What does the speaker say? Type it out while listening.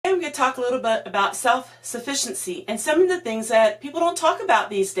going to talk a little bit about self-sufficiency and some of the things that people don't talk about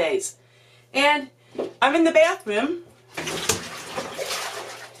these days. And I'm in the bathroom,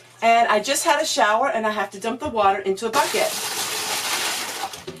 and I just had a shower, and I have to dump the water into a bucket.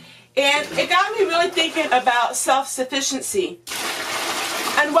 And it got me really thinking about self-sufficiency.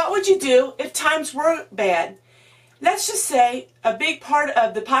 And what would you do if times were bad? Let's just say a big part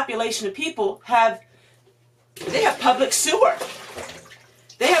of the population of people have public sewer.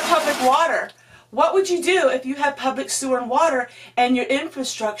 They have public water. What would you do if you had public sewer and water and your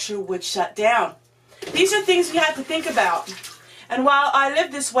infrastructure would shut down? These are things we have to think about. And while I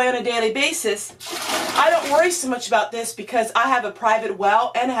live this way on a daily basis, I don't worry so much about this because I have a private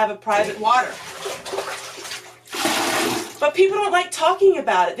well and I have a private water. But people don't like talking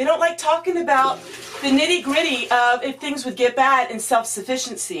about it. They don't like talking about the nitty-gritty of if things would get bad in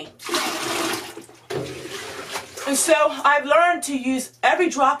self-sufficiency. And so I've learned to use every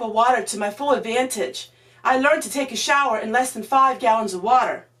drop of water to my full advantage. I learned to take a shower in less than 5 gallons of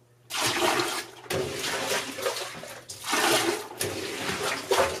water.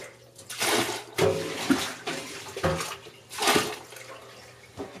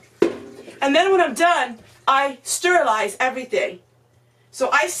 And then when I'm done, I sterilize everything. So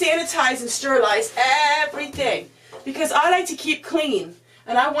I sanitize and sterilize everything because I like to keep clean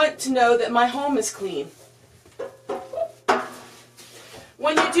and I want to know that my home is clean.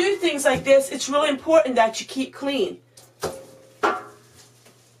 When you do things like this, it's really important that you keep clean.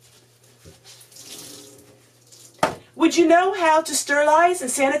 Would you know how to sterilize and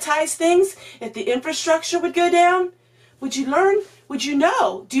sanitize things if the infrastructure would go down? Would you learn? Would you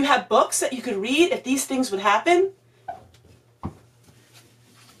know? Do you have books that you could read if these things would happen?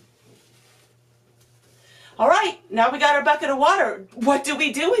 All right, now we got our bucket of water. What do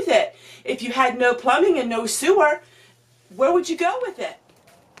we do with it? If you had no plumbing and no sewer, where would you go with it?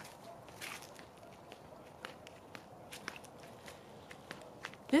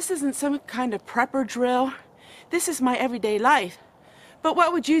 This isn't some kind of prepper drill. This is my everyday life. But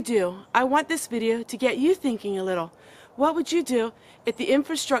what would you do? I want this video to get you thinking a little. What would you do if the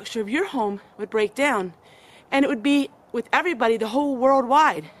infrastructure of your home would break down? And it would be with everybody, the whole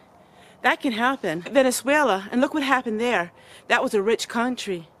worldwide. That can happen. Venezuela, and look what happened there. That was a rich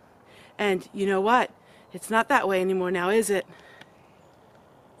country. And you know what? It's not that way anymore now, is it?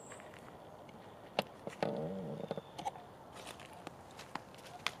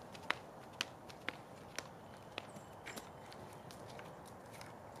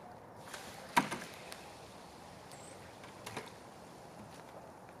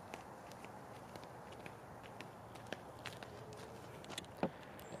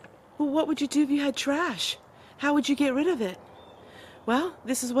 Well, what would you do if you had trash? How would you get rid of it? Well,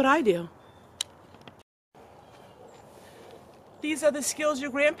 this is what I do. These are the skills your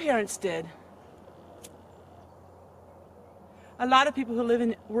grandparents did. A lot of people who live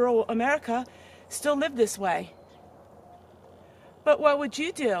in rural America still live this way. But what would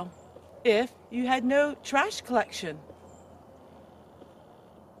you do if you had no trash collection?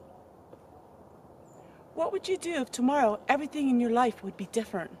 What would you do if tomorrow everything in your life would be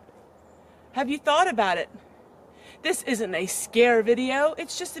different? Have you thought about it? This isn't a scare video.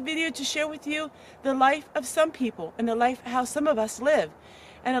 It's just a video to share with you the life of some people and the life how some of us live,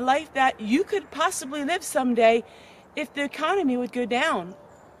 and a life that you could possibly live someday if the economy would go down.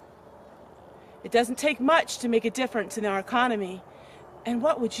 It doesn't take much to make a difference in our economy. And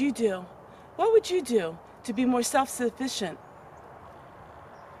what would you do? What would you do to be more self-sufficient?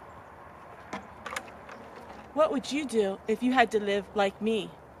 What would you do if you had to live like me?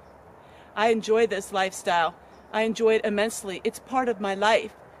 I enjoy this lifestyle. I enjoy it immensely. It's part of my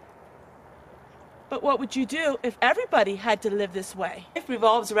life. But what would you do if everybody had to live this way? Life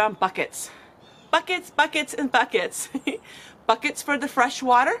revolves around buckets. Buckets, buckets, and buckets. Buckets for the fresh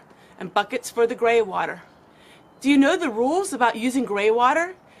water and buckets for the gray water. Do you know the rules about using gray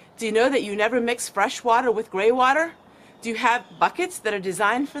water? Do you know that you never mix fresh water with gray water? Do you have buckets that are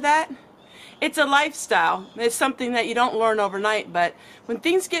designed for that? It's a lifestyle. It's something that you don't learn overnight, but when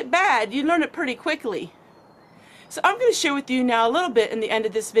things get bad, you learn it pretty quickly. So I'm going to share with you now a little bit in the end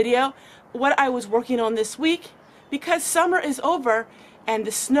of this video what I was working on this week, because summer is over and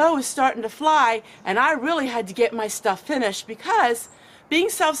the snow is starting to fly, and I really had to get my stuff finished because being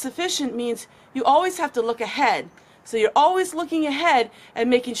self-sufficient means you always have to look ahead. So you're always looking ahead and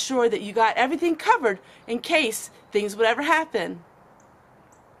making sure that you got everything covered in case things would ever happen.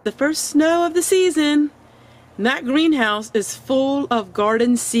 The first snow of the season. And that greenhouse is full of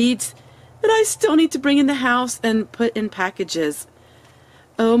garden seeds that I still need to bring in the house and put in packages.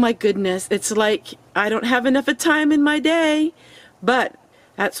 Oh my goodness, it's like I don't have enough time in my day. But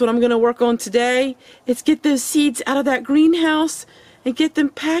That's what I'm going to work on today. It's get those seeds out of that greenhouse and get them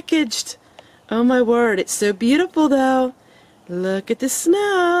packaged. Oh my word, it's so beautiful though. Look at the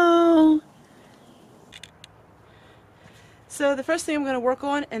snow. So the first thing I'm going to work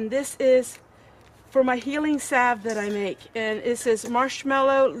on, and this is for my healing salve that I make, and it says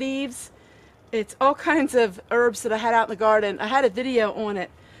marshmallow leaves. It's all kinds of herbs that I had out in the garden. I had a video on it,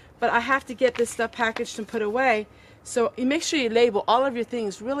 but I have to get this stuff packaged and put away. So you make sure you label all of your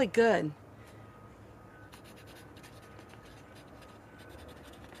things really good.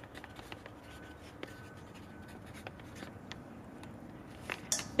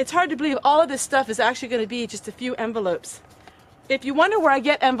 It's hard to believe all of this stuff is actually going to be just a few envelopes. If you wonder where I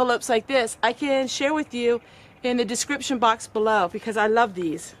get envelopes like this, I can share with you in the description box below because I love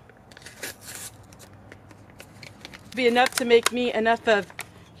these. Be enough to make me enough of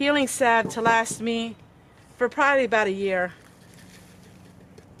healing salve to last me for probably about a year.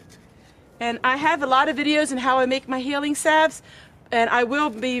 And I have a lot of videos on how I make my healing salves, and I will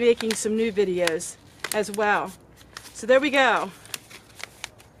be making some new videos as well. So there we go.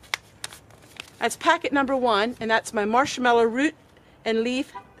 That's packet number 1, and that's my marshmallow root and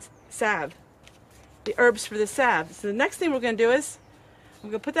leaf salve, the herbs for the salve. So the next thing we're going to do is I'm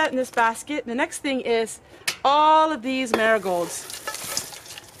going to put that in this basket. The next thing is all of these marigolds.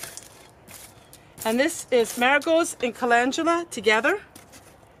 And this is marigolds and calendula together.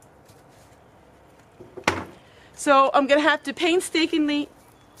 So I'm going to have to painstakingly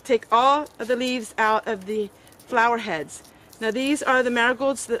take all of the leaves out of the flower heads. Now these are the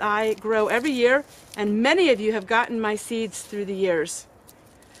marigolds that I grow every year, and many of you have gotten my seeds through the years.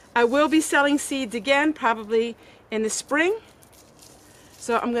 I will be selling seeds again probably in the spring.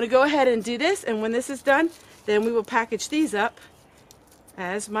 So I'm going to go ahead and do this, and when this is done, then we will package these up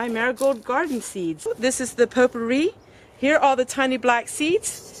as my marigold garden seeds. This is the potpourri. Here are all the tiny black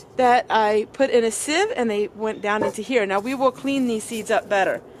seeds that I put in a sieve, and they went down into here. Now we will clean these seeds up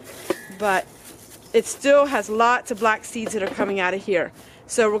better, but it still has lots of black seeds that are coming out of here.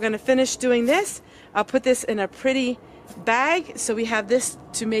 So we're going to finish doing this. I'll put this in a pretty bag, so we have this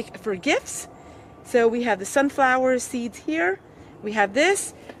to make for gifts. So we have the sunflower seeds here. We have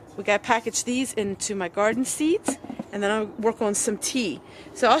this. We got to package these into my garden seeds, and then I'll work on some tea.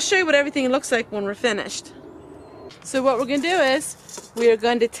 So I'll show you what everything looks like when we're finished. So what we're going to do is we are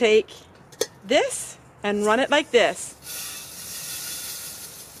going to take this and run it like this.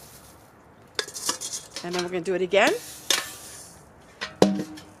 And then we're going to do it again.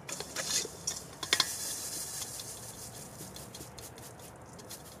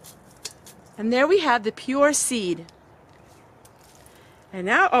 And there we have the pure seed. And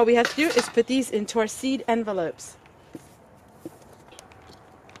now all we have to do is put these into our seed envelopes.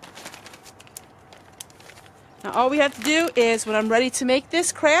 Now all we have to do is, when I'm ready to make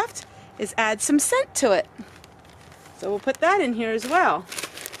this craft, is add some scent to it. So we'll put that in here as well.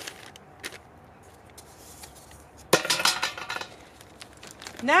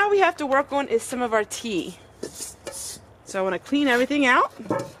 Now we have to work on is some of our tea. So I want to clean everything out.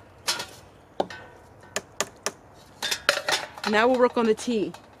 And now we'll work on the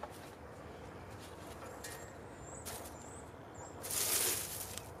tea.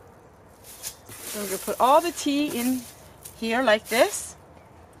 So I'm going to put all the tea in here like this.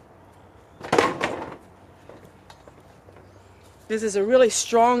 This is a really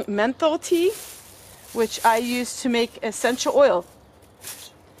strong menthol tea, which I use to make essential oil.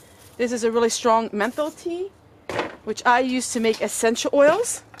 This is a really strong menthol tea, which I use to make essential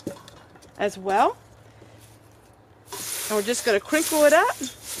oils as well. And we're just going to crinkle it up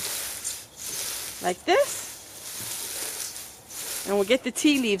like this, and we'll get the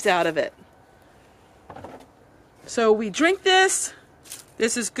tea leaves out of it. So we drink this.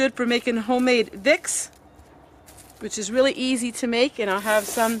 This is good for making homemade Vicks, which is really easy to make, and I'll have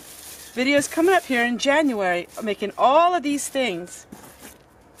some videos coming up here in January making all of these things.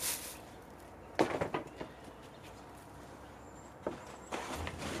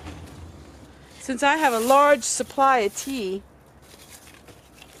 Since I have a large supply of tea,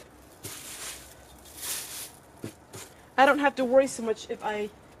 I don't have to worry so much if I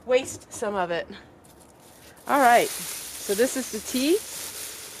waste some of it. Alright, so this is the tea.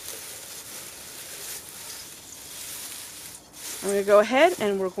 I'm going to go ahead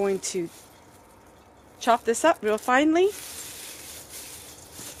and we're going to chop this up real finely.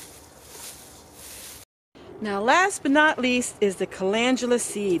 Now last but not least is the calendula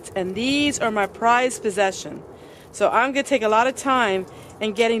seeds, and these are my prized possession. So I'm going to take a lot of time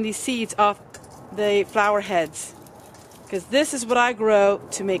in getting these seeds off the flower heads, because this is what I grow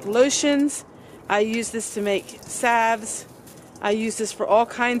to make lotions. I use this to make salves. I use this for all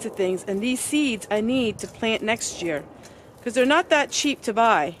kinds of things, and these seeds I need to plant next year because they're not that cheap to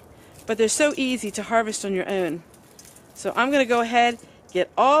buy, but they're so easy to harvest on your own. So I'm going to go ahead, get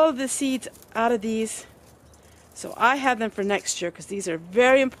all of the seeds out of these so I have them for next year because these are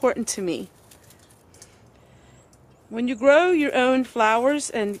very important to me. When you grow your own flowers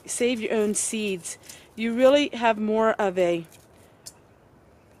and save your own seeds, you really have more of a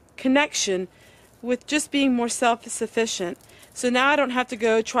connection with just being more self-sufficient. So now I don't have to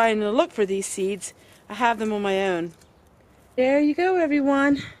go trying to look for these seeds. I have them on my own. There you go,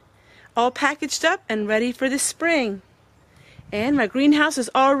 everyone. All packaged up and ready for the spring. And my greenhouse is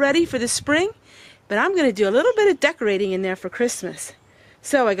all ready for the spring, but I'm going to do a little bit of decorating in there for Christmas.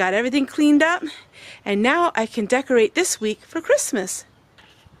 So I got everything cleaned up, and now I can decorate this week for Christmas.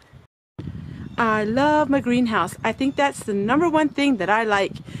 I love my greenhouse. I think that's the #1 thing that I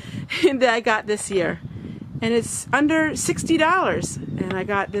like that I got this year. And it's under $60, and I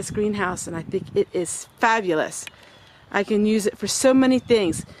got this greenhouse, and I think it is fabulous. I can use it for so many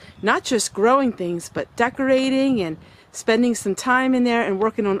things, not just growing things, but decorating and spending some time in there and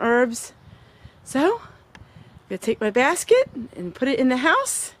working on herbs. So, I'm going to take my basket and put it in the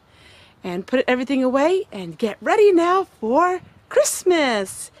house and put everything away and get ready now for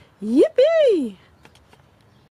Christmas. Yippee!